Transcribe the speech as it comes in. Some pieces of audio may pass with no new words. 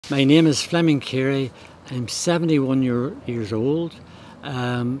My name is Fleming Keery. I'm 71 years old.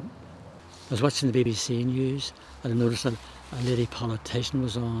 I was watching the BBC News and I noticed that a lady politician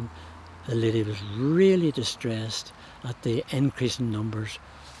was on. The lady was really distressed at the increasing numbers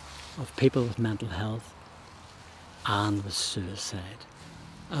of people with mental health and with suicide.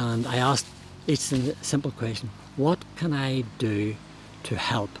 And I asked each simple question: what can I do to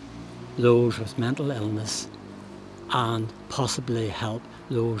help those with mental illness and possibly help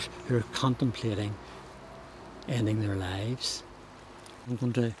those who are contemplating ending their lives? I'm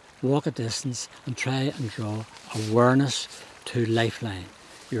going to walk a distance and try and draw awareness to Lifeline.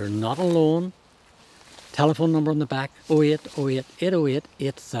 You're not alone. Telephone number on the back: 0808 808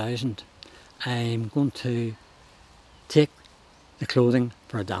 8000. I'm going to take the clothing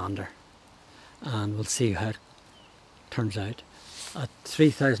for a dander and we'll see how it turns out. At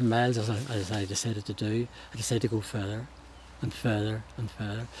 3,000 miles, as I decided to do, I decided to go further and further and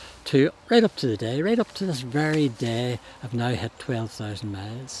further, to right up to the day, right up to this very day. I've now hit 12,000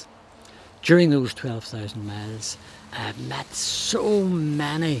 miles. During those 12,000 miles, I've met so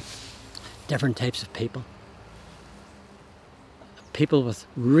many different types of people. People with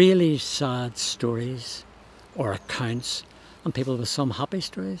really sad stories or accounts, and people with some happy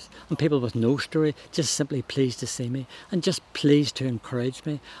stories, and people with no story, just simply pleased to see me and just pleased to encourage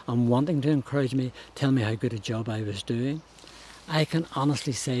me and wanting to encourage me, tell me how good a job I was doing. I can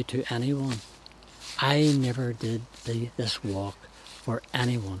honestly say to anyone, I never did this walk for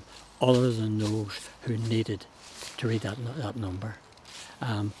anyone other than those who needed to read that number.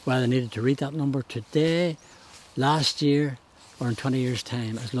 Whether they needed to read that number today, last year, or in 20 years'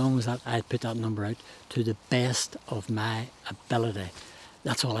 time, as long as that I put that number out to the best of my ability.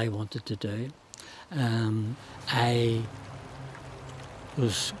 That's all I wanted to do. I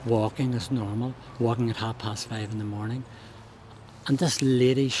was walking as normal, walking at 5:30 in the morning, and this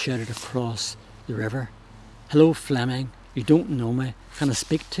lady shouted across the river, "Hello Fleming, you don't know me, can I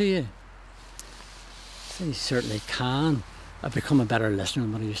speak to you?" I said, "You certainly can. I've become a better listener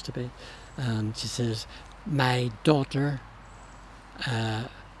than what I used to be." And she says, "My daughter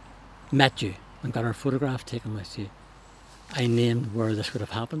met you and got her photograph taken with you." I named where this would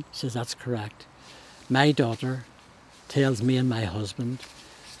have happened. She says, "That's correct. My daughter tells me and my husband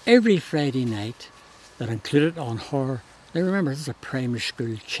every Friday night that included on her," now remember this is a primary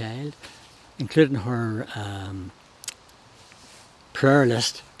school child, "included in her prayer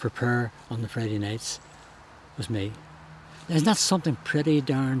list for prayer on the Friday nights was me." Isn't that something pretty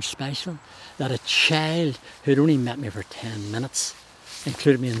darn special? That a child who'd only met me for 10 minutes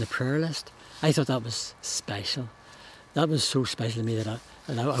included me in the prayer list. I thought that was special. That was so special to me that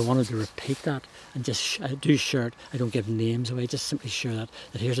I wanted to repeat that and just I do share it. I don't give names away, just simply share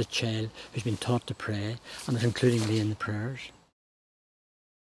that here's a child who's been taught to pray and is including me in the prayers.